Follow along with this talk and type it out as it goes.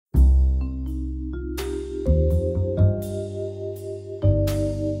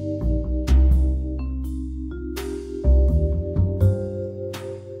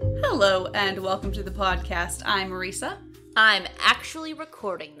and welcome to the podcast. I'm Marisa. I'm actually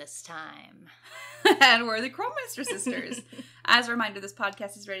recording this time. And we're the Krolmeister sisters. As a reminder, this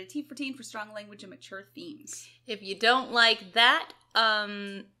podcast is rated T for teen for strong language and mature themes. If you don't like that,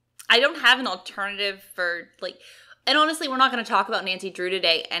 I don't have an alternative for, and honestly, we're not going to talk about Nancy Drew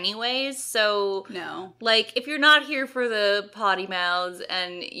today anyways, so... No. If you're not here for the potty mouths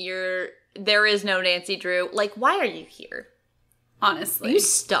and there is no Nancy Drew, why are you here? Honestly. Are you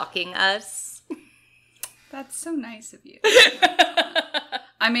stalking us? That's so nice of you.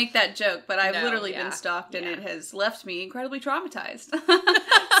 I make that joke, but I've literally been stalked and it has left me incredibly traumatized.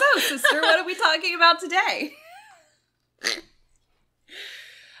 So, sister, what are we talking about today?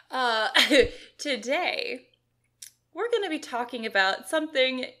 Today, we're going to be talking about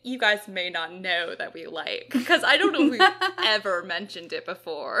something you guys may not know that we like, because I don't know if we've ever mentioned it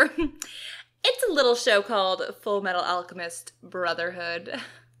before. It's a little show called Fullmetal Alchemist Brotherhood.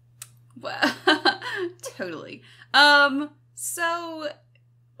 Well, totally. So...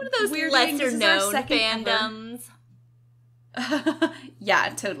 One of those lesser-known fandoms. Yeah,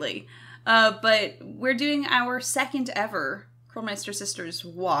 totally. But we're doing our second ever Krolmeister Sisters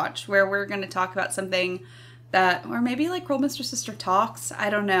watch, where we're going to talk about something that, or maybe Krolmeister Sister Talks, I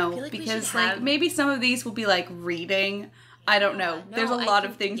don't know. Because maybe some of these will be reading. I don't know. There's a lot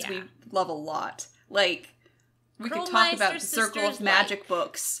of things we love a lot. We could talk about the Circle of Magic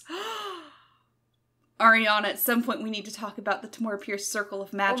books. Ariana, at some point we need to talk about the Tamora Pierce Circle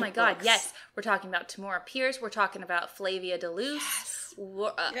of Magic books. Oh my god, yes. We're talking about Tamora Pierce. We're talking about Flavia DeLuce. Yes.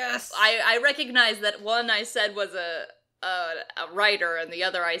 Yes. I recognize that one I said was a writer and the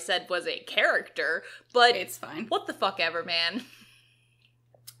other I said was a character, but it's fine. What the fuck ever, man.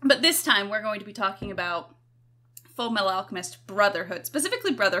 But this time we're going to be talking about Fullmetal Alchemist Brotherhood,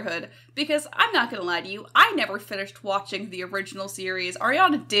 specifically Brotherhood, because I'm not going to lie to you, I never finished watching the original series.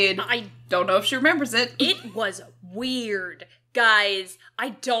 Ariana did. I don't know if she remembers it. It was weird. Guys, I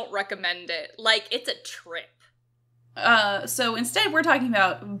don't recommend it. It's a trip. So instead we're talking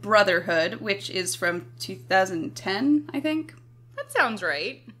about Brotherhood, which is from 2010, I think. That sounds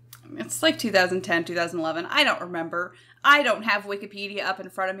right. It's 2010, 2011. I don't remember. I don't have Wikipedia up in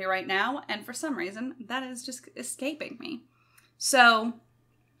front of me right now, and for some reason, that is just escaping me. So,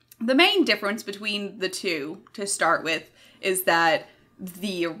 the main difference between the two, to start with, is that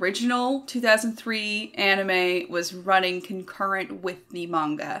the original 2003 anime was running concurrent with the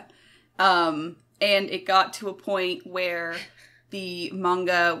manga. And it got to a point where the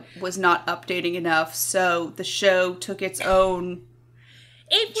manga was not updating enough, so the show took its own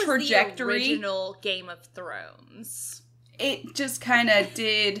trajectory. The original Game of Thrones. It just kind of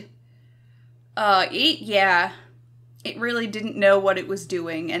did, it really didn't know what it was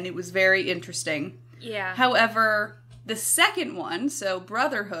doing, and it was very interesting. Yeah. However, the second one, so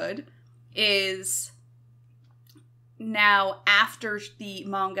Brotherhood, is now after the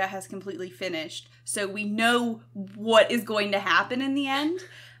manga has completely finished, so we know what is going to happen in the end.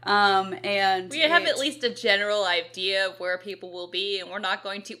 And we have at least a general idea of where people will be, and we're not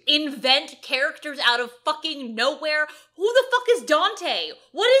going to invent characters out of fucking nowhere. Who the fuck is Dante?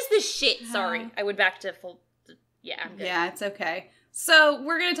 What is this shit? Sorry, I went back to full. Yeah, I'm good. Yeah, it's okay. So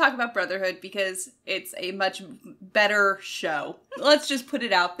we're going to talk about Brotherhood because it's a much better show. Let's just put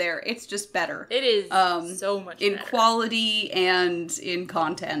it out there. It's just better. It is so much better. In quality and in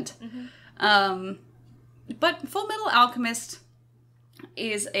content. Mm-hmm. But Fullmetal Alchemist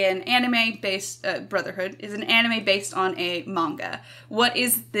is an anime-based, Brotherhood, is an anime based on a manga. What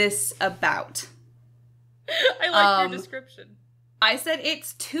is this about? I like your description. I said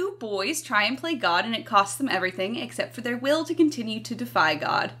it's two boys try and play God and it costs them everything except for their will to continue to defy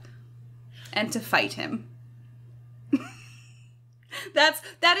God. And to fight him.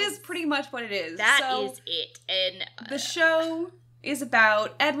 That is pretty much what it is. That is it. And the show is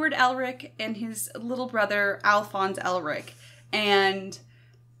about Edward Elric and his little brother Alphonse Elric. And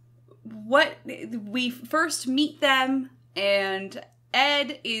what we first meet them, and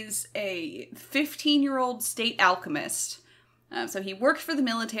Ed is a 15-year-old state alchemist. So he worked for the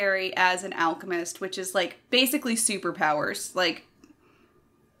military as an alchemist, which is basically superpowers.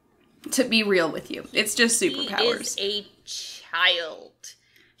 To be real with you, it's just superpowers. He is a child.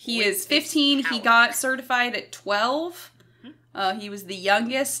 He is 15. He got certified at 12. He was the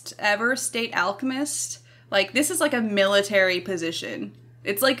youngest ever state alchemist. This is a military position.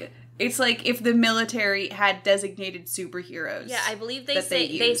 It's like if the military had designated superheroes. Yeah, I believe they say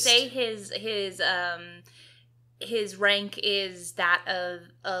his rank is that of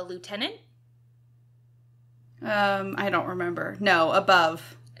a lieutenant. I don't remember. No,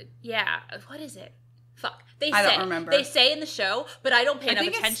 above. Yeah, what is it? Fuck. I don't remember. They say in the show, but I don't pay enough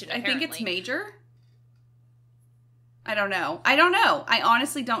attention, I apparently. think it's major. I don't know. I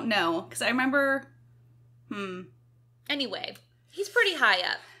honestly don't know. Because I remember... Anyway, he's pretty high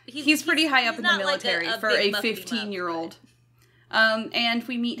up. He's pretty high up in the military like for a 15-year-old. And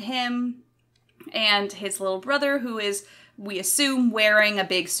we meet him and his little brother, who is, we assume, wearing a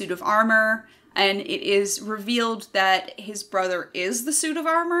big suit of armor. And it is revealed that his brother is the suit of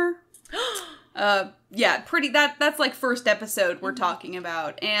armor. Yeah, that's like first episode we're talking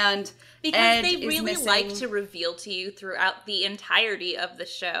about. And because Ed they is really missing... like to reveal to you throughout the entirety of the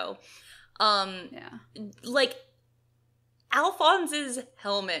show. Like, Alphonse's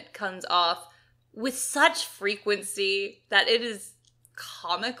helmet comes off with such frequency that it is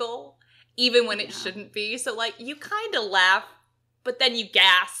comical, even when it shouldn't be. So, like, you kind of laugh, but then you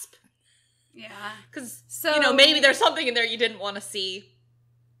gasp. Yeah. Because, maybe there's something in there you didn't want to see.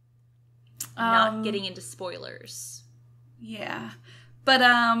 Not getting into spoilers. Yeah. But,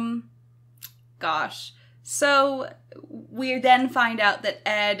 gosh. So, we then find out that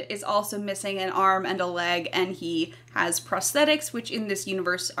Ed is also missing an arm and a leg, and he has prosthetics, which in this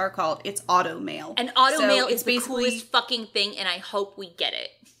universe are called, it's automail. And automail is the coolest fucking thing, and I hope we get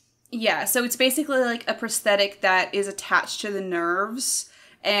it. Yeah, so it's basically like a prosthetic that is attached to the nerves,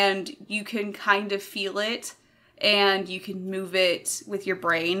 and you can kind of feel it, and you can move it with your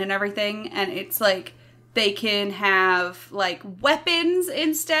brain and everything, and it's like... They can have, like, weapons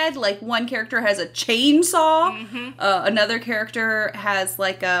instead. Like, one character has a chainsaw. Another character has,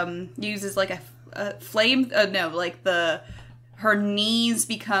 like, uses, like, a flame... her knees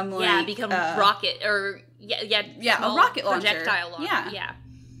become, like... Yeah, become rocket, or... Yeah, a rocket launcher. Projectile launcher.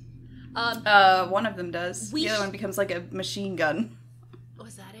 Yeah. One of them does. The other one becomes, like, a machine gun.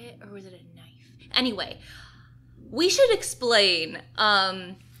 Was that it? Or was it a knife? Anyway, we should explain...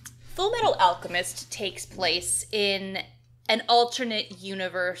 Fullmetal Alchemist takes place in an alternate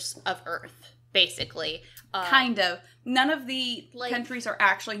universe of Earth, basically. Kind of. None of the countries are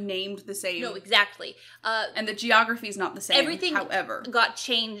actually named the same. No, exactly. And the geography is not the same, everything however. Got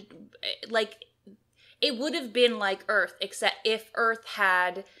changed. Like, it would have been like Earth, except if Earth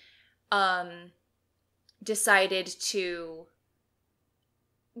had decided to...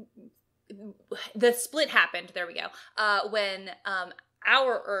 The split happened, there we go, when...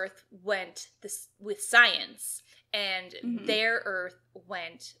 our Earth went with science, and their Earth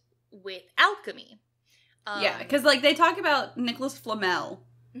went with alchemy. Yeah, because, like, they talk about Nicholas Flamel.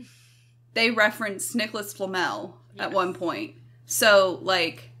 They reference Nicholas Flamel at one point. So,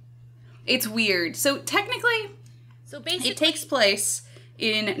 like, it's weird. So, technically, it takes place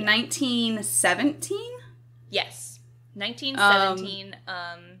in 1917? Yes. 1917,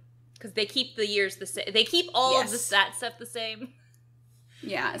 because they keep the years the same. They keep all of that stuff the same.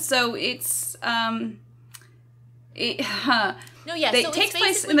 Yeah, so it's, it takes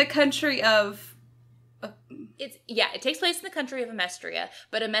place in the country of... it takes place in the country of Amestria,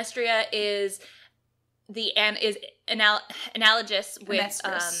 but Amestria is analogous with,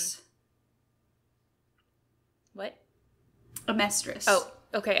 Amestris. What? Amestris. Oh,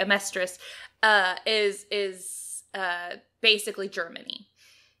 okay, Amestris, is basically Germany.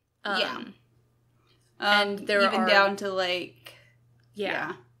 And there even down to, like...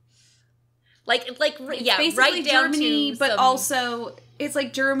 Yeah. Like it's right down Germany, to but also it's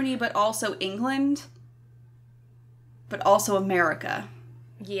like Germany, but also England, but also America.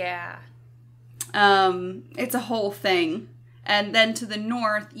 Yeah. It's a whole thing. And then to the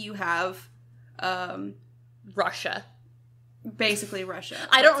north you have Russia. Basically Russia.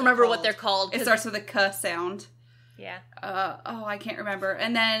 I don't remember what they're called. It starts with a K sound. Yeah. I can't remember.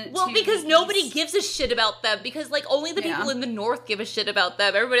 And then because nobody gives a shit about them, because, like, only the people in the north give a shit about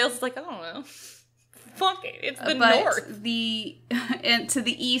them. Everybody else is like, I don't know. Fuck it. It's the north. And to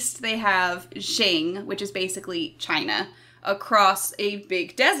the east they have Xing, which is basically China, across a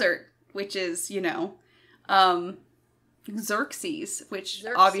big desert, which is, Xerxes, which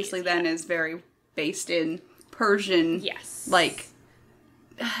obviously then is very based in Persian. Yes. Like...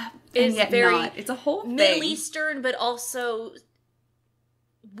 And yet very not. It's a whole thing. Middle Eastern, but also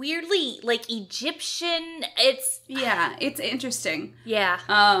weirdly, like, Egyptian. It's interesting. Yeah.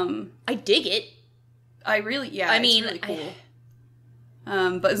 I dig it. It's really cool.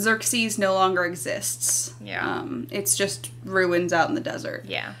 But Xerxes no longer exists. Yeah. It's just ruins out in the desert.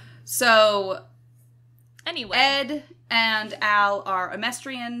 Yeah. So, anyway. Ed and Al are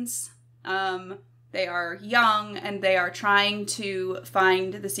Amestrians. They are young, and they are trying to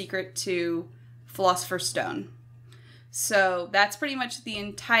find the secret to Philosopher's Stone. So that's pretty much the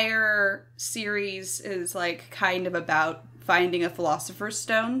entire series is, like, kind of about finding a Philosopher's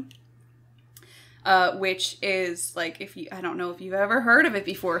Stone. which is like, I don't know if you've ever heard of it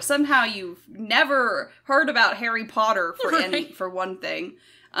before. Somehow you've never heard about Harry Potter for one thing.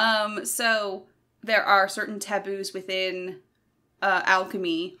 So there are certain taboos within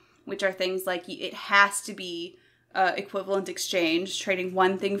alchemy, which are things like it has to be equivalent exchange, trading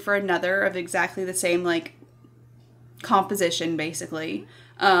one thing for another of exactly the same like composition, basically.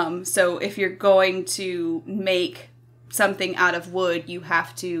 So if you're going to make something out of wood, you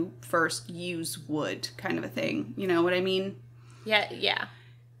have to first use wood, kind of a thing. You know what I mean? Yeah.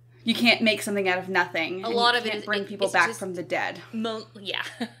 You can't make something out of nothing. A lot of it is bring people back from the dead. Yeah.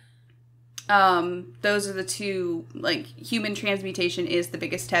 Those are the two, like, human transmutation is the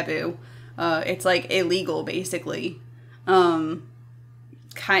biggest taboo. It's, like, illegal, basically. Kind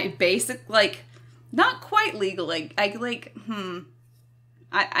of basic, like, not quite legal. I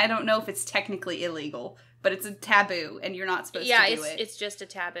don't know if it's technically illegal, but it's a taboo, and you're not supposed to do it. Yeah, it's just a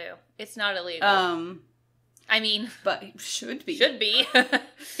taboo. It's not illegal. I mean... But it should be. Should be.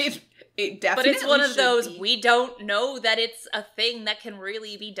 It definitely But it's one of those, be. We don't know that it's a thing that can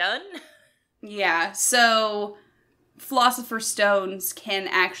really be done. Yeah, so Philosopher's Stones can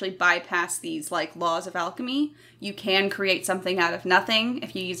actually bypass these, like, laws of alchemy. You can create something out of nothing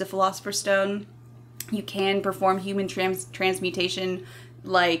if you use a Philosopher's Stone. You can perform human transmutation,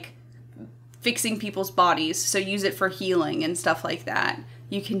 like fixing people's bodies, so use it for healing and stuff like that.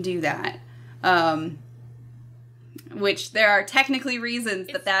 You can do that. Which there are technically reasons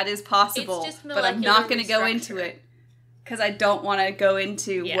that is possible, but I'm not going to go into it because I don't want to go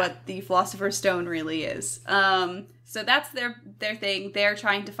into what the Philosopher's Stone really is. So that's their thing. They're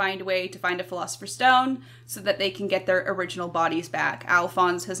trying to find a way to find a Philosopher's Stone so that they can get their original bodies back.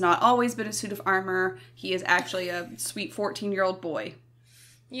 Alphonse has not always been a suit of armor. He is actually a sweet 14-year-old boy.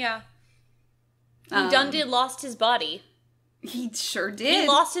 Yeah. He done did lost his body. He sure did. He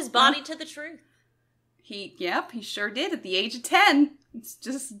lost his body to the truth. He sure did at the age of 10. It's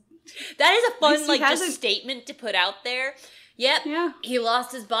just... That is a fun, like, just statement to put out there. Yep. Yeah. He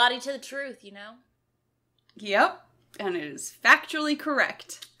lost his body to the truth, you know? Yep. And it is factually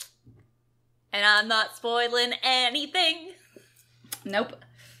correct. And I'm not spoiling anything. Nope.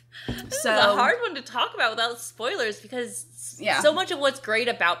 This is a hard one to talk about without spoilers because so much of what's great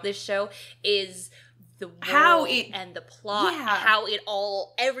about this show is the world and the plot, how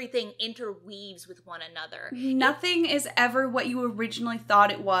everything interweaves with one another. Nothing is ever what you originally thought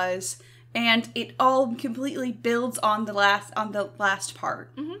it was, and it all completely builds on the last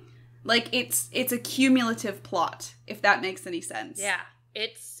part. Mm-hmm. Like it's a cumulative plot, if that makes any sense. Yeah,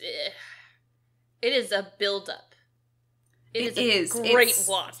 it is a build up. It is a great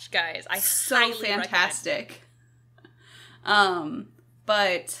watch, guys. I highly fantastic.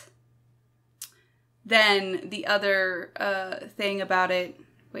 But then the other thing about it.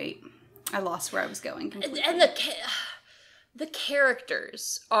 Wait, I lost where I was going completely. And the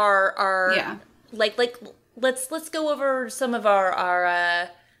characters are like let's go over some of our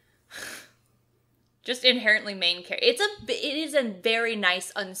just inherently main characters. It is a very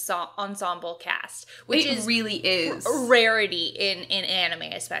nice ensemble cast, which is really is a rarity in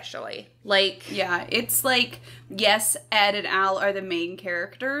anime, especially. Like, yeah, it's like, yes, Ed and Al are the main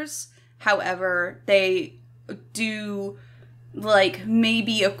characters. However, they do like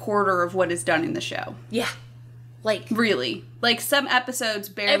maybe a quarter of what is done in the show. Yeah. Like, really, like some episodes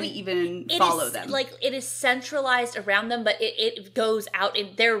barely even follow them. Like, it is centralized around them, but it goes out,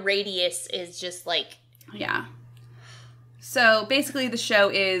 and their radius is just like... Yeah. So basically the show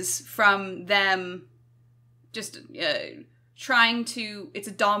is from them just trying to... It's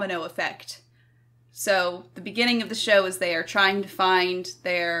a domino effect. So the beginning of the show is they are trying to find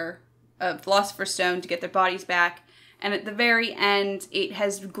their Philosopher's Stone to get their bodies back. And at the very end, it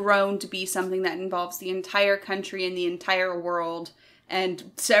has grown to be something that involves the entire country and the entire world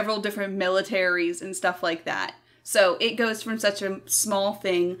and several different militaries and stuff like that. So it goes from such a small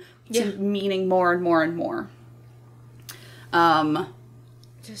thing to meaning more and more and more. Yeah,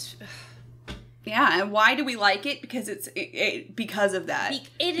 and why do we like it? Because it's because of that.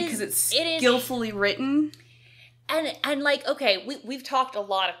 Because it's skillfully written. And like, okay, we've talked a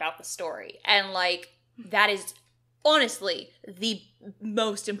lot about the story, and like that is honestly the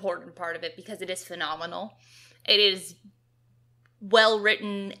most important part of it because it is phenomenal. It is well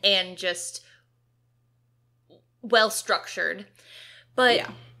written and just well structured. But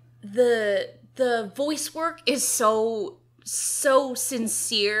the voice work is so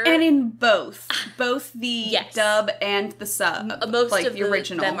sincere. And in both the dub and the sub. Most like of the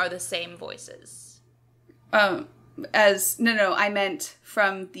original. them are the same voices. No, I meant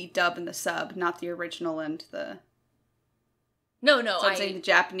from the dub and the sub, not the original and the No, So I'm saying the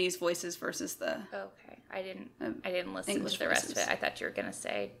Japanese voices versus the... Okay. I didn't listen English to the rest voices. of it. I thought you were going to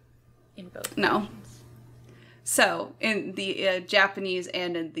say in both No. versions. So, in the Japanese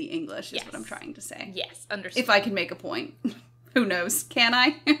and in the English is what I'm Yes. trying to say. Yes, understood. If I can make a point. Who knows? Can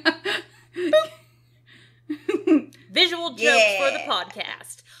I? Visual jokes for the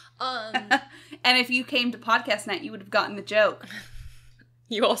podcast. And if you came to podcast night, you would have gotten the joke.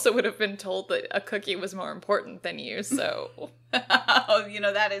 You also would have been told that a cookie was more important than you, so... Oh,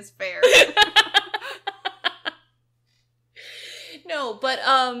 that is fair. No, but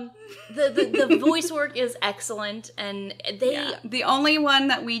the voice work is excellent, and they... Yeah. The only one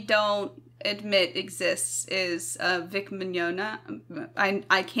that we don't admit exists is Vic Mignogna.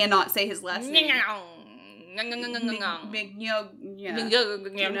 I cannot say his last name.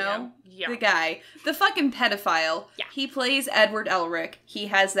 The guy. The fucking pedophile. Yeah. He plays Edward Elric. He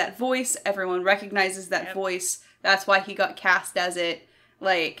has that voice. Everyone recognizes that voice. That's why he got cast as it.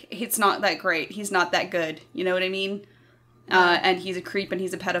 Like, it's not that great. He's not that good. You know what I mean? And he's a creep and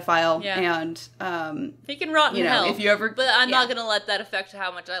he's a pedophile. Yeah. And, he can rot in hell. if you ever... But I'm not going to let that affect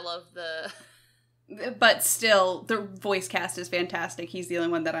how much I love the... But still, the voice cast is fantastic. He's the only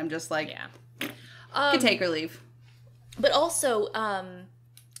one that I'm just like... Yeah. Can take or leave. But also, I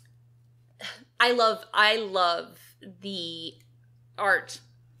love the art.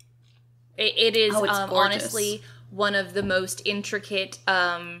 It is honestly one of the most intricate.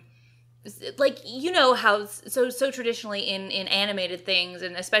 Like, how so traditionally in animated things,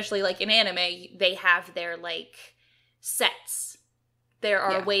 and especially like in anime, they have their like sets. There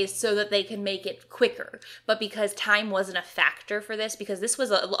are ways so that they can make it quicker. But because time wasn't a factor for this, because this was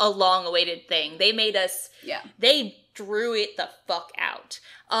a long-awaited thing, they made us... Yeah. They drew it the fuck out.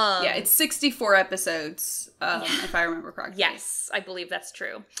 It's 64 episodes, if I remember correctly. Yes, I believe that's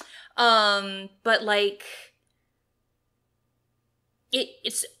true. But, like...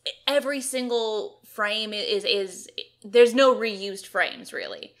 It's... Every single frame is... There's no reused frames,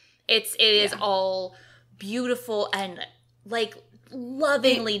 really. It is all beautiful and, like...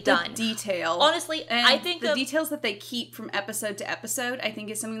 lovingly done. Detail. Honestly, and I think the details that they keep from episode to episode, I think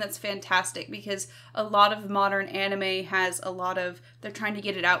is something that's fantastic, because a lot of modern anime has a lot of, they're trying to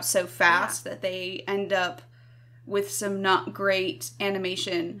get it out so fast that they end up with some not great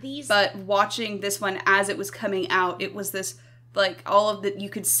animation. But watching this one as it was coming out, it was this, like, all of the, you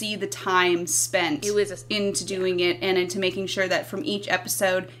could see the time spent into doing it and into making sure that from each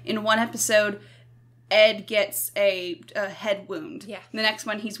episode, in one episode, Ed gets a head wound. Yeah. The next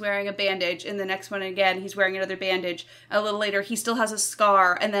one, he's wearing a bandage. And the next one, again, he's wearing another bandage. A little later, he still has a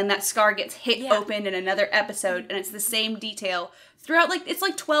scar. And then that scar gets hit open in another episode. And it's the same detail throughout, like, it's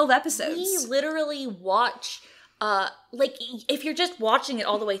like 12 episodes. We literally watch, like, if you're just watching it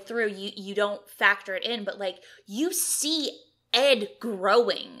all the way through, you don't factor it in. But, like, you see Ed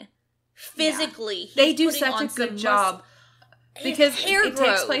growing physically. Yeah. They do such a good job. Because it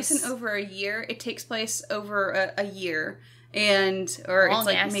takes place in over a year. It takes place over a year. Or it's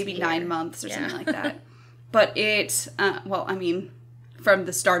like maybe 9 months or something like that. But it, well, I mean, from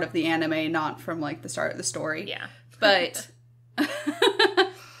the start of the anime, not from like the start of the story. Yeah. But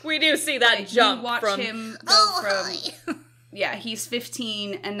we do see that jump. You watch him go from... Yeah, he's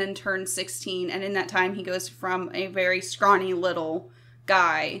 15 and then turns 16. And in that time, he goes from a very scrawny little...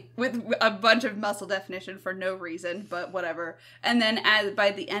 guy with a bunch of muscle definition for no reason, but whatever. And then by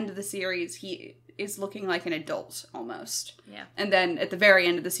the end of the series, he is looking like an adult almost. Yeah. And then at the very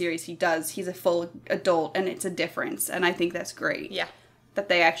end of the series, he's a full adult, and it's a difference. And I think that's great. Yeah. That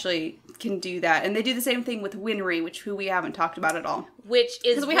they actually can do that. And they do the same thing with Winry, who we haven't talked about at all. Which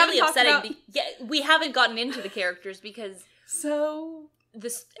is really upsetting. We haven't gotten into the characters because...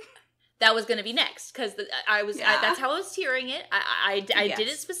 That was going to be next, because that's how I was hearing it. I did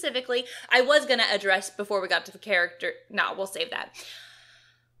it specifically. I was going to address before we got to the character. No, we'll save that.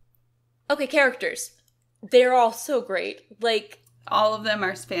 Okay, characters. They're all so great. Like, all of them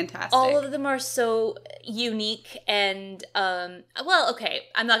are fantastic. All of them are so unique and, well, okay,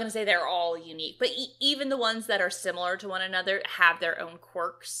 I'm not going to say they're all unique, but even the ones that are similar to one another have their own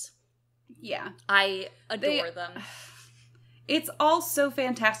quirks. Yeah. I adore them. It's all so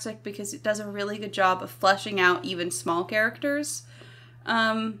fantastic because it does a really good job of fleshing out even small characters.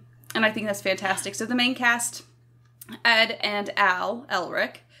 And I think that's fantastic. So the main cast, Ed and Al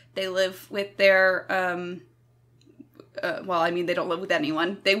Elric, they live with their, well, I mean, they don't live with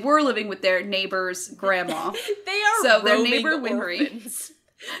anyone. They were living with their neighbor's grandma. They are so their neighbor Winry.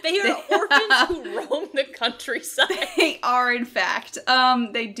 They are orphans who roam the countryside. They are, in fact.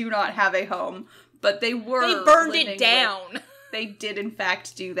 They do not have a home, but they were. They burned it down. They did, in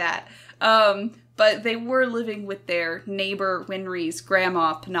fact, do that. But they were living with their neighbor Winry's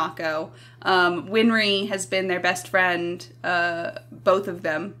grandma, Panako. Winry has been their best friend, both of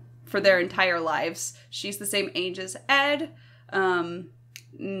them, for their entire lives. She's the same age as Ed, and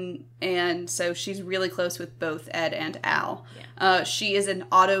so she's really close with both Ed and Al. Yeah. She is an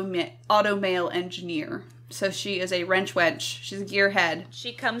automail engineer. So she is a wrench wench. She's a gearhead.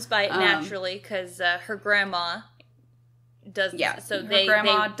 She comes by it naturally because her grandma does. Yeah, so they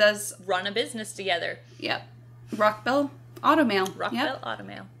does run a business together. Yep. Rockbell Automail. Rockbell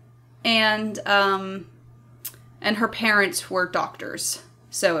Automail. And her parents were doctors.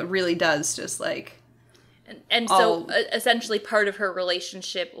 So it really does just like... And so essentially part of her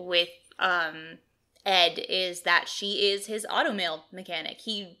relationship with Ed is that she is his automail mechanic.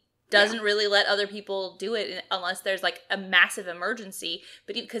 He doesn't really let other people do it unless there's like a massive emergency.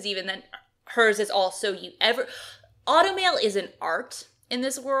 But because even then, hers is also automail is an art in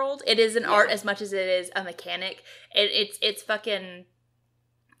this world. It is an art as much as it is a mechanic. It's fucking.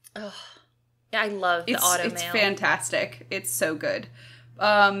 Oh, I love the automail. It's fantastic. It's so good.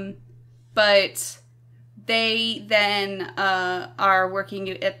 But they then are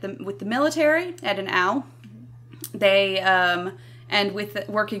working with the military, Ed and Al. They and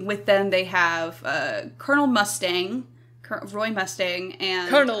working with them, they have Colonel Mustang, Roy Mustang, and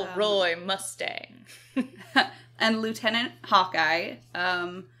Colonel Roy Mustang, and Lieutenant Hawkeye,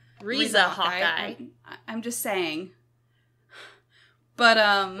 Riza Hawkeye. I'm just saying,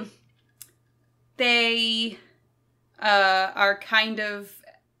 but they are kind of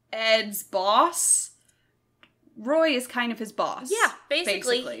Ed's boss. Roy is kind of his boss. Yeah,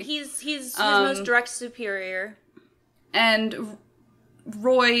 basically. He's his most direct superior. And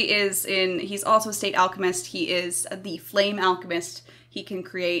Roy he's also a state alchemist. He is the flame alchemist. He can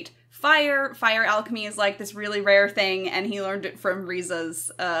create fire. Fire alchemy is like this really rare thing, and he learned it from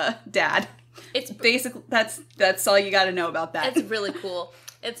Riza's dad. It's basically, that's all you gotta know about that. It's really cool.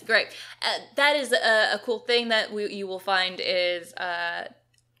 It's great. That is a cool thing that you will find is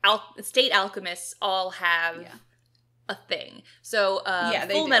state alchemists all have a thing. So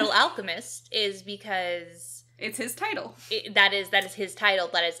Fullmetal Alchemist is because... It's his title. That is his title.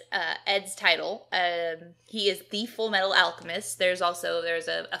 That is Ed's title. He is the Fullmetal Alchemist. There's a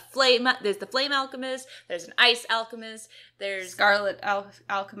flame. There's the Flame Alchemist. There's an Ice Alchemist. There's Scarlet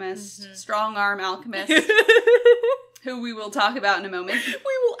Alchemist. Strong Arm Alchemist. Who we will talk about in a moment.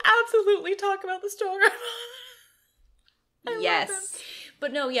 We will absolutely talk about the Strong Arm. Yes.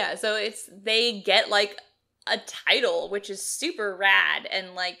 But no, yeah. So they get like a title, which is super rad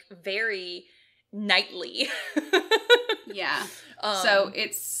and like very knightly. Yeah. So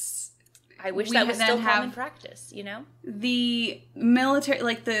it's... I wish that was still common practice, you know? The military,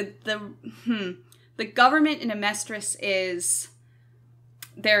 like the government in Amestris is...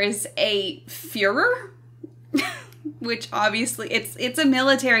 There is a Führer, which obviously it's a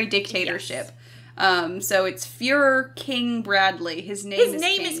military dictatorship. Yes. So it's Führer King Bradley. His name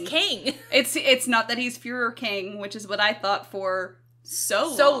is King. It's not that he's Führer King, which is what I thought for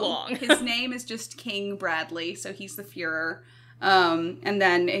so long. His name is just King Bradley, so he's the Führer. And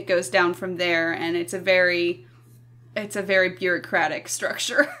then it goes down from there, and it's a very bureaucratic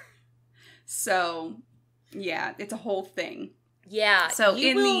structure. So, yeah, it's a whole thing. Yeah, so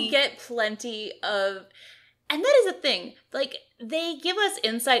you will get plenty of... And that is a thing. Like, they give us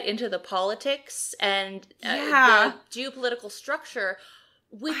insight into the politics and the geopolitical structure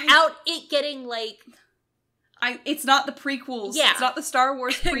without it getting, like... It's not the prequels. Yeah. It's not the Star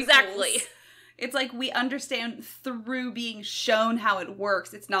Wars prequels. Exactly. It's like we understand through being shown how it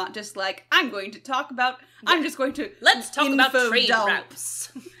works. It's not just like, I'm just going to... Let's talk about trade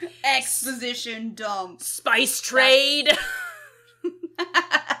routes. Exposition dump. Spice trade.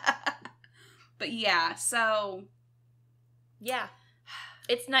 But yeah, so... Yeah.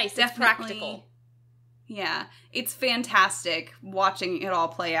 It's nice. Definitely, it's practical. Yeah. It's fantastic watching it all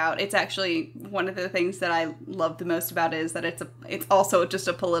play out. It's actually one of the things that I love the most about it is that it's also just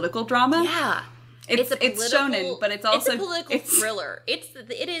a political drama. Yeah. It's shonen, but it's also... It's a political thriller.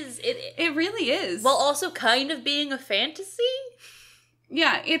 It really is. While also kind of being a fantasy?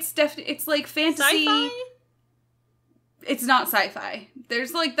 Yeah, it's like fantasy... Sci-fi? It's not sci-fi.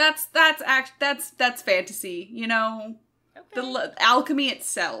 There's like that's fantasy, you know. Okay. The alchemy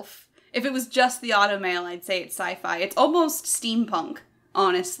itself. If it was just the automail, I'd say it's sci-fi. It's almost steampunk,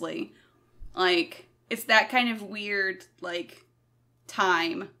 honestly. Like it's that kind of weird like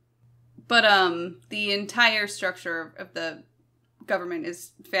time. But the entire structure of the government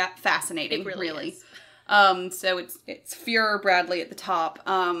is fascinating. It really is. So it's Führer Bradley at the top.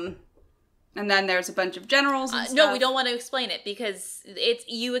 And then there's a bunch of generals and stuff. No, we don't want to explain it because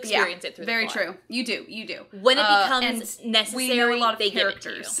you experience it through the plot. Very true. You do. When it becomes necessary, we know a lot of they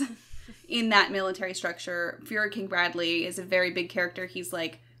characters give it to you. in that military structure. Fury King Bradley is a very big character. He's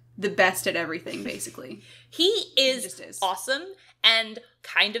like the best at everything, basically. He just is is awesome and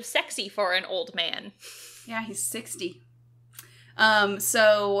kind of sexy for an old man. Yeah, he's 60.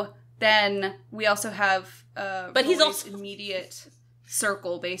 So then we also have but he's also immediate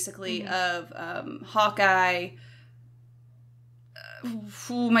circle, basically, of Hawkeye.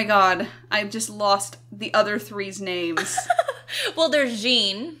 Oh my god, I've just lost the other three's names. Well, there's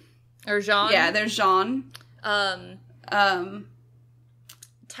Jean. Or Jean. Yeah, there's Jean. Tiny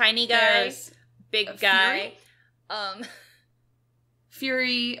guy. Big guy.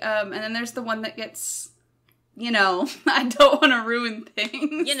 Fury, and then there's the one that gets, I don't want to ruin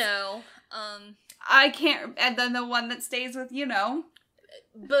things. I can't, and then the one that stays with, and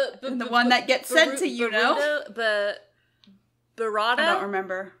the one that gets sent to, Barada? I don't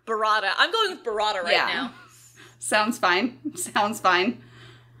remember. Barada. I'm going with Barada right now. Sounds fine.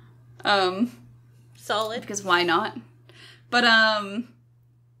 Solid. Because why not? But,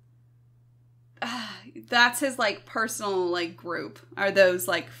 that's his, personal, group, are those,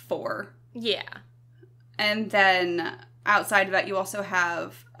 4. Yeah. And then, outside of that, you also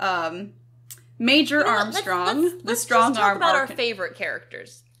have, Major Armstrong, the strong arm. Let's talk about our favorite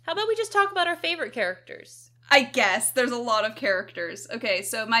characters. How about we just talk about our favorite characters? I guess. There's a lot of characters. Okay,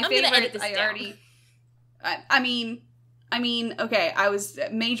 so my favorite, okay, I was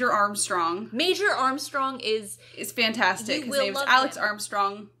Major Armstrong. Major Armstrong is fantastic. His name's Alex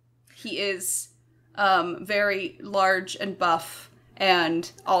Armstrong. He is very large and buff and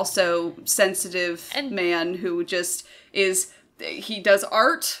also sensitive man who just he does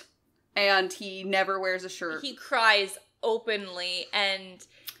art and he never wears a shirt. He cries openly and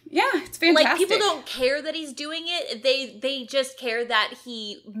yeah, it's fantastic. People don't care that he's doing it. They just care that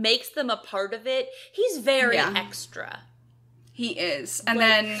he makes them a part of it. He's very extra. He is. And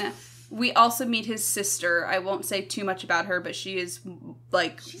then we also meet his sister. I won't say too much about her, but she is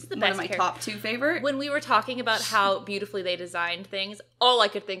she's the one of my top 2 favorite. When we were talking about how beautifully they designed things, all I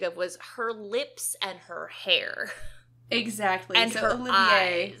could think of was her lips and her hair. Exactly. And so her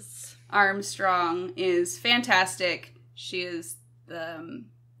Olivier eyes. Armstrong is fantastic. She is the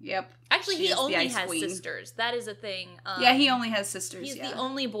Actually, he only has sisters. That is a thing. He only has sisters. He's the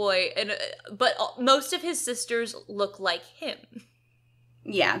only boy, but most of his sisters look like him.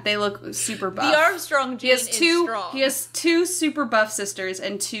 Yeah, they look super buff. The Armstrong gene is strong. He has 2 super buff sisters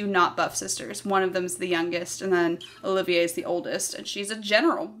and 2 not buff sisters. One of them's the youngest, and then Olivier is the oldest, and she's a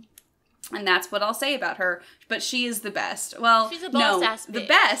general. And that's what I'll say about her. But she is the best. Well, she's a boss-ass bitch. The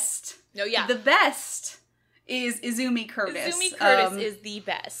best. No, yeah. The best is Izumi Curtis. Izumi Curtis is the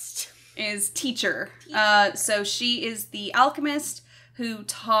best. Is teacher. So she is the alchemist who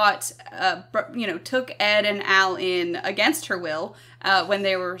taught, took Ed and Al in against her will when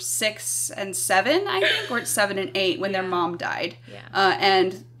they were 6 and 7, I think, or 7 and 8 when their mom died. Yeah.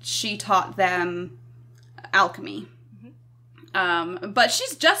 And she taught them alchemy. Mm-hmm. But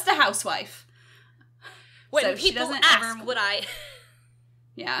she's just a housewife. When people ask, would I...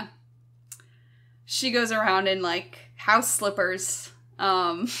 Yeah. She goes around in, house slippers.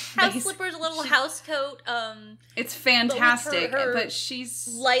 Slippers, a little house coat. It's fantastic, but she's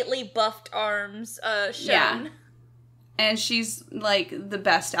lightly buffed arms shown. Yeah. And she's the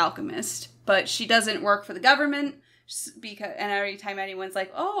best alchemist, but she doesn't work for the government and every time anyone's like,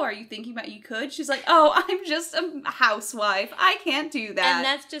 "Oh, are you thinking about you could?" She's like, "Oh, I'm just a housewife. I can't do that." And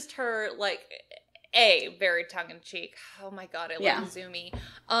that's just her very tongue in cheek. Oh my god, I love Izumi.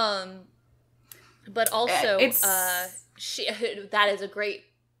 But also she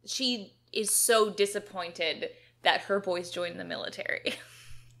is so disappointed that her boys joined the military.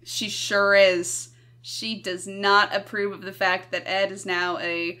 She sure is. She does not approve of the fact that Ed is now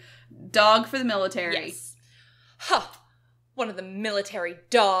a dog for the military. Yes. Huh. One of the military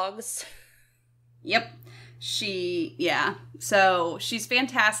dogs. Yep. So she's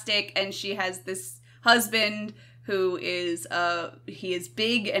fantastic, and she has this husband who is, he is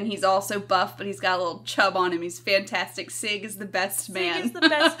big, and he's also buff, but he's got a little chub on him. He's fantastic. Sig is the best man. Sig is the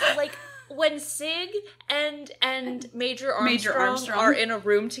best. When Sig and Major Armstrong are in a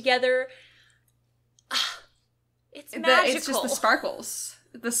room together, it's magical. It's just the sparkles.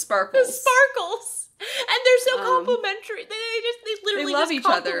 The sparkles. And they're so complimentary. They literally love just each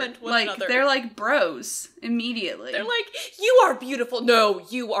compliment other. one another. They're like bros immediately. They're like, "You are beautiful." No,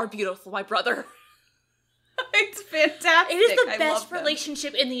 you are beautiful, my brother. It's fantastic. It is the I best love them.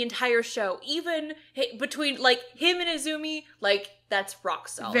 relationship in the entire show. Even between, like, him and Izumi, like, that's rock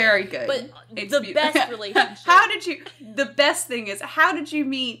solid. Very good. But It's the best relationship. The best thing is, how did you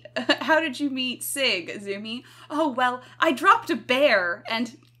meet Sig, Izumi? Oh, well, I dropped a bear,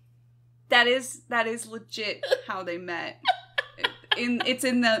 and that is legit how they met. It's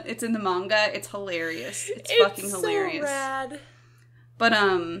in the manga. It's hilarious. It's fucking hilarious. So rad. But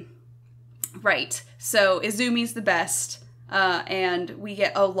right. So Izumi's the best, and we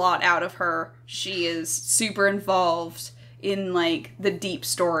get a lot out of her. She is super involved in, like, the deep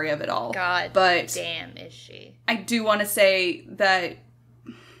story of it all. God, but damn, is she? I do want to say that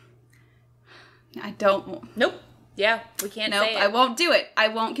I don't. Nope. Yeah, we can't. Nope. Say it. I won't do it. I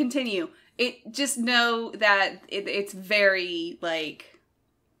won't continue. Just know that it's very, like,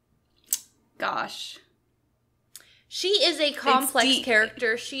 gosh. She is a complex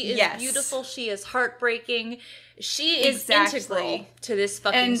character. She is beautiful. She is heartbreaking. She is integral to this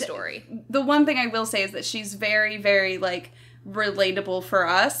fucking story. The one thing I will say is that she's very, very, like, relatable for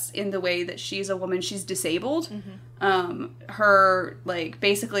us in the way that she's a woman. She's disabled. Mm-hmm. Her, like,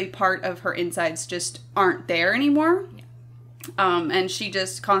 basically part of her insides just aren't there anymore. Yeah. And she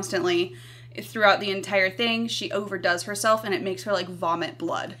just constantly, throughout the entire thing, she overdoes herself, and it makes her, like, vomit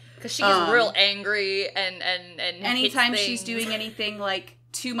blood. Because she's real angry and anytime she's doing anything, like,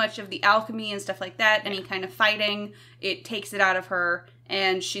 too much of the alchemy and stuff like that, any kind of fighting, it takes it out of her,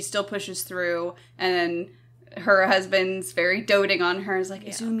 and she still pushes through, and then her husband's very doting on her, is like,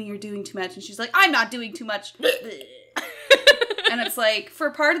 Izumi, you're doing too much, and she's like, I'm not doing too much. And it's like,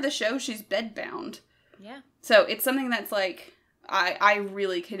 for part of the show, she's bedbound. Yeah. So it's something that's, like, I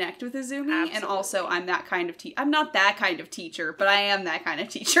really connect with Izumi, absolutely. And also I'm that kind of I'm not that kind of teacher, but I am that kind of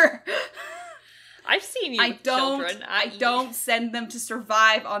teacher. I've seen you with children. I don't send them to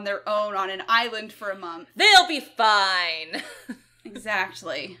survive on their own on an island for a month. They'll be fine.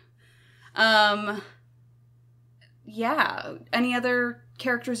 Exactly. Yeah. Any other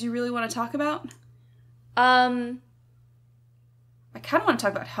characters you really want to talk about? I kind of want to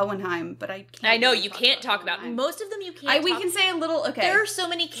talk about Hohenheim, but I can't. I know, you can't talk about most of them. You can't. We can say a little. Okay, there are so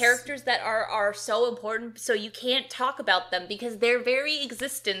many characters that are so important, so you can't talk about them because their very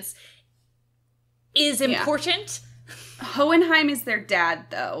existence is important. Yeah. Hohenheim is their dad,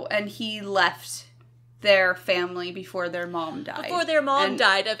 though, and he left their family before their mom died. Before their mom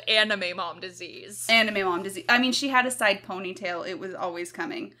died of anime mom disease. Anime mom disease. I mean, she had a side ponytail. It was always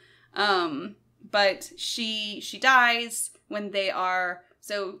coming. But she dies when they are...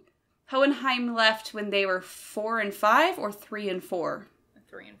 So, Hohenheim left when they were 4 and 5 or 3 and 4?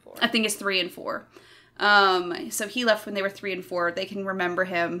 3 and 4. I think it's 3 and 4. So he left when they were 3 and 4. They can remember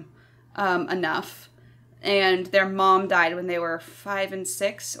him enough. And their mom died when they were 5 and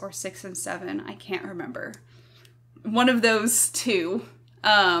 6 or 6 and 7. I can't remember. One of those two.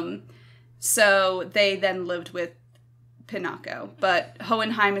 So they then lived with Pinako. But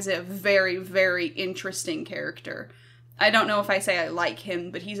Hohenheim is a very, very interesting character. I don't know if I say I like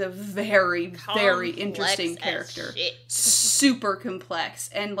him, but he's a very, very interesting character. Super complex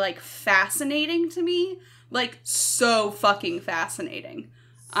and, like, fascinating to me. Like, so fucking fascinating.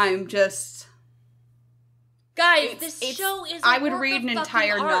 I'm just... Guys, this show is I would read an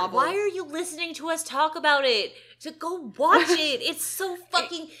entire novel. Why are you listening to us talk about it? So go watch it. It's so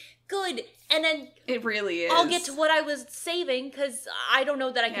fucking good. And then... It really is. I'll get to what I was saving, because I don't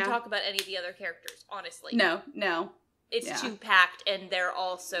know that I can talk about any of the other characters, honestly. No. It's too packed, and they're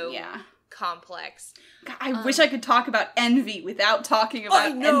also complex. God, I wish I could talk about Envy without talking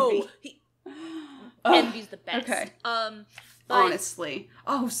about Envy. Envy's the best. Okay. Honestly.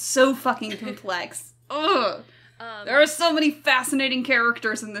 Oh, so fucking complex. Ugh. There are so many fascinating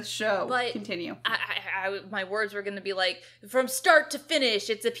characters in this show. But continue. My words were going to be like, from start to finish,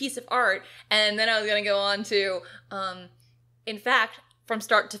 it's a piece of art. And then I was going to go on to, in fact... From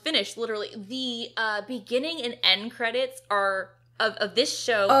start to finish, literally, the beginning and end credits of this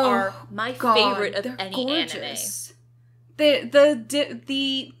show are my favorite of any gorgeous.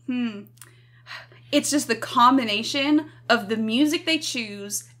 Anime. It's just the combination of the music they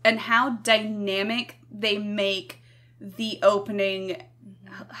choose and how dynamic they make the opening.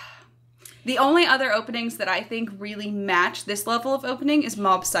 The only other openings that I think really match this level of opening is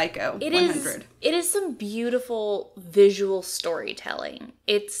Mob Psycho 100. It is some beautiful visual storytelling.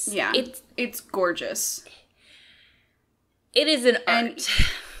 It's gorgeous. It is an art. And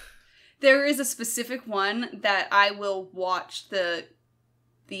there is a specific one that I will watch the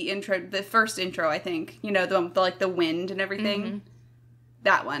first intro, I think. You know, the wind and everything. Mm-hmm.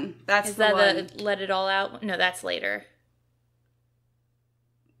 That one. That's the one. Is that the Let It All Out? No, that's later.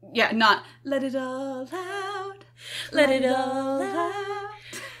 Yeah, not let it all out. Let it all out.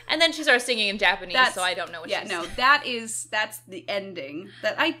 And then she starts singing in Japanese, so I don't know what she's saying. That's the ending.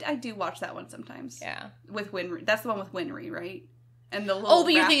 That I do watch that one sometimes. Yeah. With Winry. That's the one with Winry, right? And the little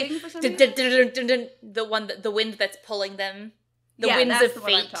but you're thinking the wind that's pulling them. The winds that's of the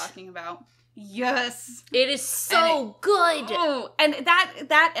fate. one I'm talking about. Yes. It is so good. Oh, and that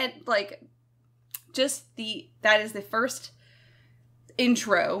is the first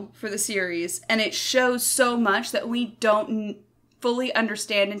intro for the series, and it shows so much that we don't fully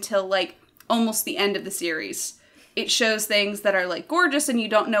understand until like almost the end of the series. It shows things that are like gorgeous and you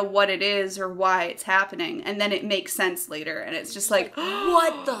don't know what it is or why it's happening, and then it makes sense later, and it's just like,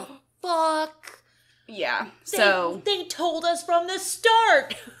 what the fuck? Yeah. They told us from the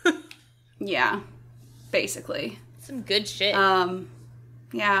start. Yeah. Basically. Some good shit.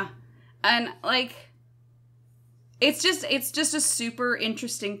 Yeah. And like it's just a super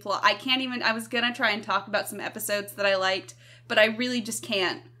interesting plot. I was gonna try and talk about some episodes that I liked, but I really just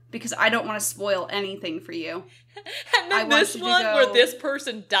can't because I don't want to spoil anything for you. And then this one where this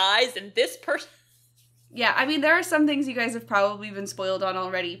person dies and this person... Yeah, I mean, there are some things you guys have probably been spoiled on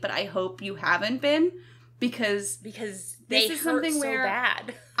already, but I hope you haven't been because they hurt something so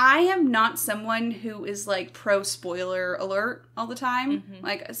bad. I am not someone who is like pro spoiler alert all the time. Mm-hmm.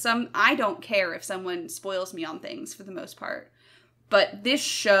 Like I don't care if someone spoils me on things for the most part. But this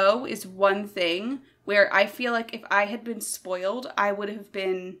show is one thing where I feel like if I had been spoiled, I would have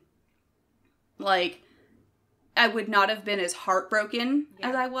been like, I would not have been as heartbroken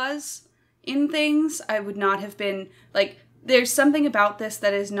as I was in things. I would not have been like, there's something about this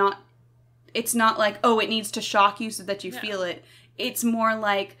that is not, it's not like, oh, it needs to shock you so that you feel it. It's more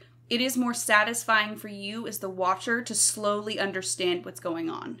like, it is more satisfying for you as the watcher to slowly understand what's going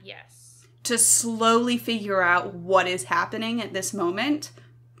on. Yes. To slowly figure out what is happening at this moment.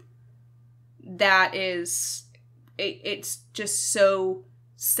 That is, it's just so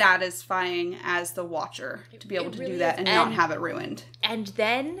satisfying as the watcher to be able to do that and not have it ruined. And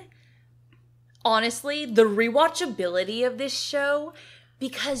then, honestly, the rewatchability of this show,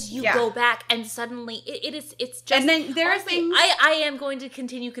 because you go back and suddenly it's just... And then there are things... I am going to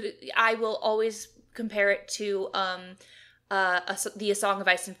continue, I will always compare it to the A Song of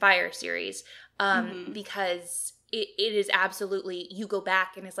Ice and Fire series, because it is absolutely, you go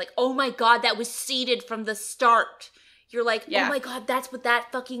back and it's like, oh my god, that was seeded from the start. You're like, oh my god, that's what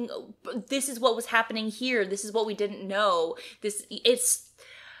that fucking, this is what was happening here. This is what we didn't know. It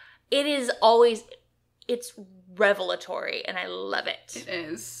is always, it's revelatory and I love it. It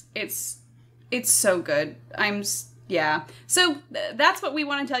is. It's so good. So that's what we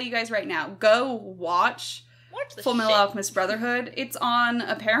want to tell you guys right now. Go watch Fullmetal Alchemist Brotherhood. It's on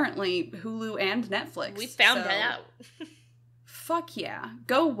apparently Hulu and Netflix. We found that out. Fuck yeah.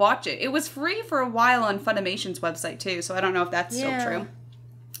 Go watch it. It was free for a while on Funimation's website too, so I don't know if that's still true.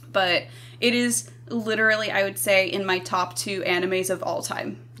 But it is literally, I would say, in my top 2 animes of all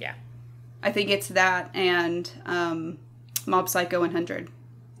time. Yeah. I think it's that and Mob Psycho 100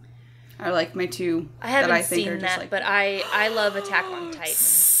 are like my 2 that I think are just like... but I love Attack on Titan.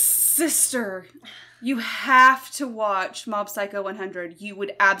 Sister, you have to watch Mob Psycho 100. You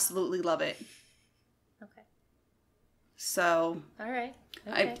would absolutely love it. Okay. So... All right.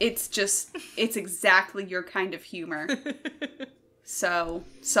 Okay. It's exactly your kind of humor. So,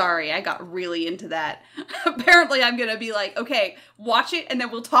 sorry, I got really into that. Apparently, I'm gonna be like, okay, watch it, and then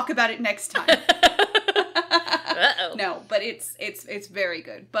we'll talk about it next time. Uh-oh. No, but it's very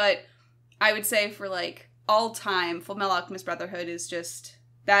good. But I would say for, like, all time, Fullmetal Alchemist Brotherhood is just...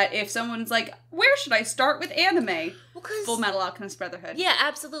 That if someone's like, where should I start with anime? Fullmetal Alchemist Brotherhood. Yeah,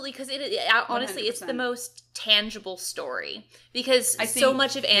 absolutely. Because honestly, 100%. It's the most tangible story. Because so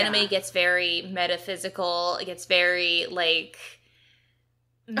much of anime gets very metaphysical. It gets very, like,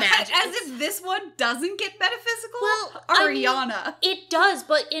 magic. As if this one doesn't get metaphysical? Well, Ariana. I mean, it does,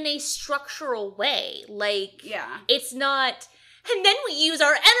 but in a structural way. Like, it's not... And then we use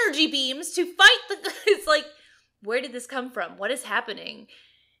our energy beams to fight the... It's like, where did this come from? What is happening?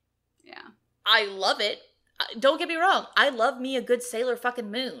 Yeah. I love it. Don't get me wrong. I love me a good Sailor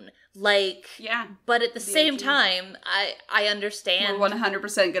fucking Moon. Like, but at the same time, I understand. We're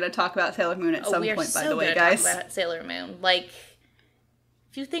 100% going to talk about Sailor Moon at some point, by the way, guys. Talk about Sailor Moon. Like,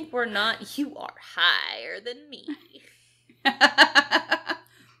 if you think we're not, you are higher than me.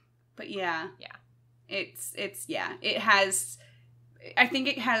 But yeah. It has, I think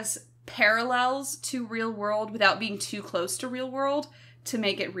it has parallels to real world without being too close to real world to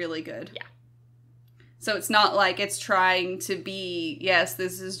make it really good. Yeah. So it's not like it's trying to be, yes,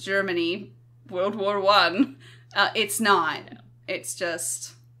 this is Germany, World War I. It's not. No. It's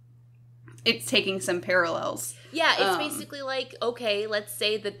just, it's taking some parallels. Yeah, it's basically like, okay, let's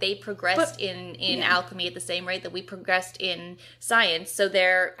say that they progressed in alchemy at the same rate that we progressed in science. So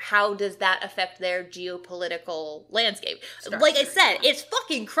how does that affect their geopolitical landscape? Structure, like I said, it's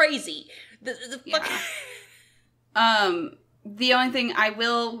fucking crazy. The only thing I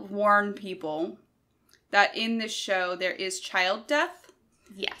will warn people that in this show there is child death.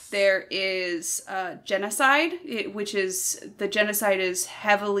 Yes. There is genocide, the genocide is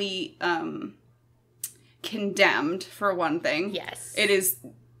heavily condemned, for one thing. Yes. It is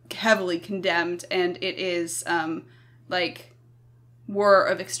heavily condemned, and it is like war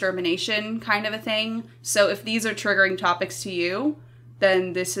of extermination kind of a thing. So if these are triggering topics to you,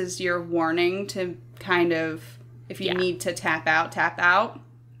 then this is your warning to kind of, if you need to tap out,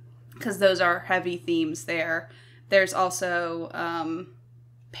 because those are heavy themes there. There's also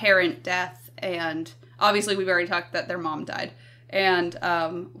parent death, and obviously we've already talked that their mom died. And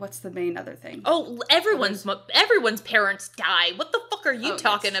what's the main other thing? Oh, everyone's parents die. What the fuck are you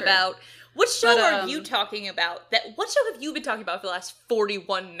talking about? What show are you talking about? What show have you been talking about for the last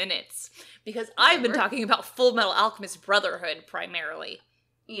 41 minutes? Because I've been talking about Fullmetal Alchemist Brotherhood primarily.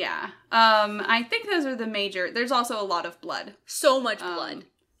 Yeah. I think those are the major. There's also a lot of blood. So much blood.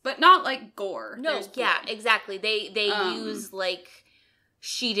 But not like gore. No, yeah, exactly. They use like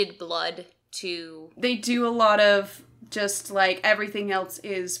sheeted blood to... They do a lot of just like everything else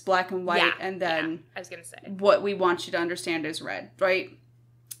is black and white, and then I was gonna say what we want you to understand is red, right?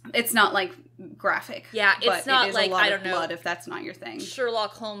 It's not like graphic. Yeah, it's not like, a lot I don't of know, blood if that's not your thing.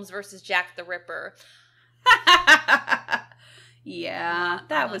 Sherlock Holmes versus Jack the Ripper. Yeah,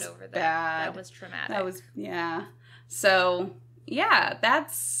 that was bad. That was traumatic. That was, yeah. So, yeah,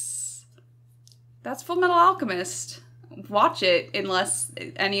 that's Fullmetal Alchemist. Watch it unless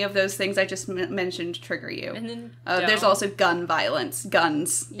any of those things I just mentioned trigger you. And then there's also gun violence.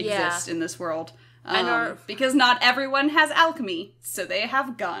 Guns exist in this world. Because not everyone has alchemy, so they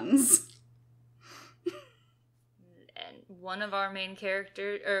have guns. And one of our main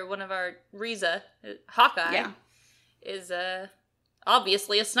characters, or one of our Riza, Hawkeye, is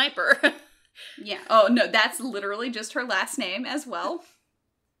obviously a sniper. Yeah. Oh, no, that's literally just her last name as well.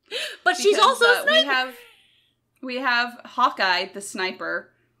 But she's also a sniper. We have Hawkeye, the sniper,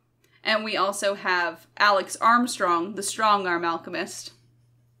 and we also have Alex Armstrong, the strong arm alchemist.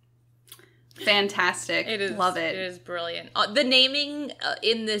 Fantastic. It is. Love it. It is brilliant. The naming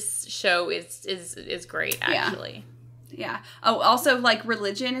in this show is great, actually. Yeah. Oh, also, like,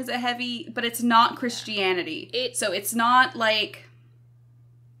 religion is a heavy, but it's not Christianity. So it's not like...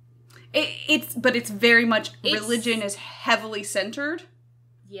 But it's very much... religion is heavily centered.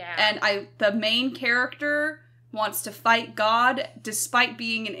 Yeah. And the main character wants to fight God despite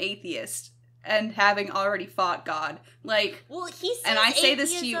being an atheist and having already fought God. Like, well, he sees and I say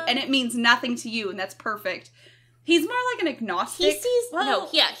this to you, and it means nothing to you, and that's perfect. He's more like an agnostic. He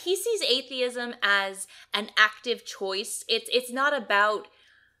sees atheism as an active choice. It's not about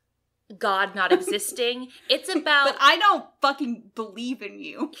God not existing. It's about... But I don't fucking believe in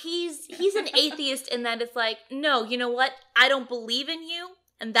you. He's an atheist in that it's like, no, you know what? I don't believe in you.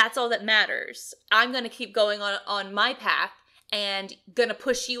 And that's all that matters. I'm going to keep going on my path and going to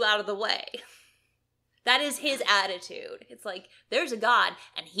push you out of the way. That is his attitude. It's like, there's a God,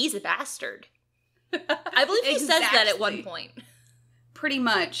 and he's a bastard. I believe he says that at one point. Pretty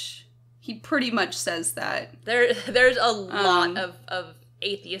much. He pretty much says that. There's a lot of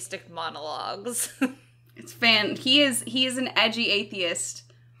atheistic monologues. He is an edgy atheist,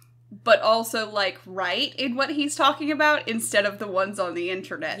 but also, like, right in what he's talking about instead of the ones on the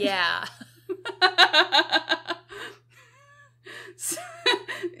internet. Yeah. So,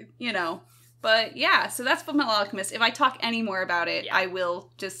 you know. But, yeah, so that's Fullmetal Alchemist. If I talk any more about it, I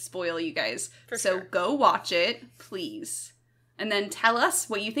will just spoil you guys. So go watch it, please. And then tell us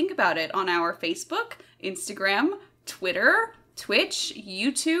what you think about it on our Facebook, Instagram, Twitter, Twitch,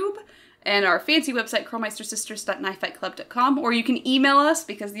 YouTube, and our fancy website, krolmeistersisters.knifefightclub.com, or you can email us,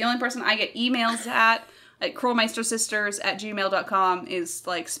 because the only person I get emails at krolmeistersisters@gmail.com is,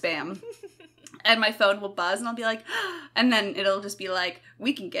 like, spam. And my phone will buzz, and I'll be like, and then it'll just be like,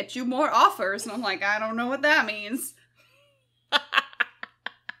 we can get you more offers. And I'm like, I don't know what that means.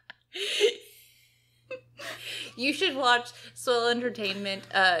 You should watch Soil Entertainment.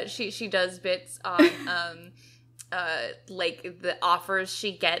 She does bits on, like, the offers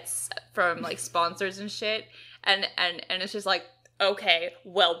she gets from, like, sponsors and shit. And it's just like, okay,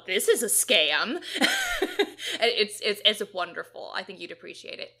 well, this is a scam. It's wonderful. I think you'd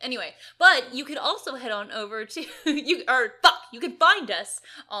appreciate it. Anyway, but you could also head on over to you can find us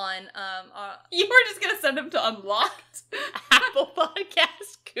on you were just gonna send them to Unlocked, Apple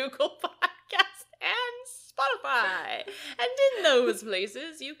Podcast, Google Podcast. by. And in those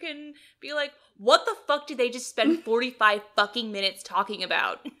places, you can be like, what the fuck did they just spend 45 fucking minutes talking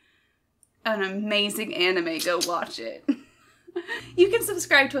about? An amazing anime, go watch it. You can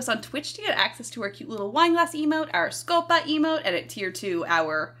subscribe to us on Twitch to get access to our cute little wine glass emote, our Scopa emote, and at tier 2,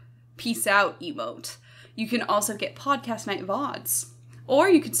 our peace out emote. You can also get podcast night VODs. Or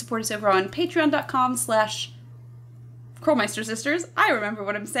you can support us over on patreon.com/Krolmeister Sisters. I remember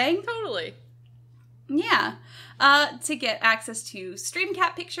what I'm saying. Totally. Yeah. To get access to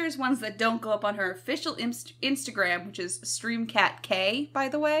Streamcat pictures, ones that don't go up on her official Instagram, which is StreamCatK, by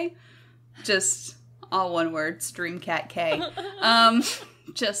the way. Just all one word, StreamCatK.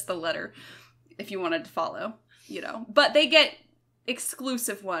 Just the letter, if you wanted to follow, But they get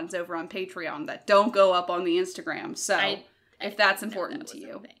exclusive ones over on Patreon that don't go up on the Instagram, so if that's important to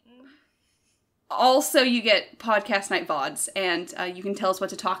you. Also, you get podcast night VODs, and you can tell us what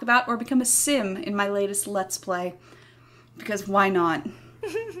to talk about or become a sim in my latest Let's Play, because why not?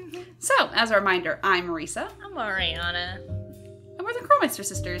 So, as a reminder, I'm Marisa. I'm Ariana. And we're the Krolmeister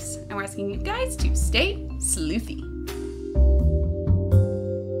Sisters, and we're asking you guys to stay sleuthy.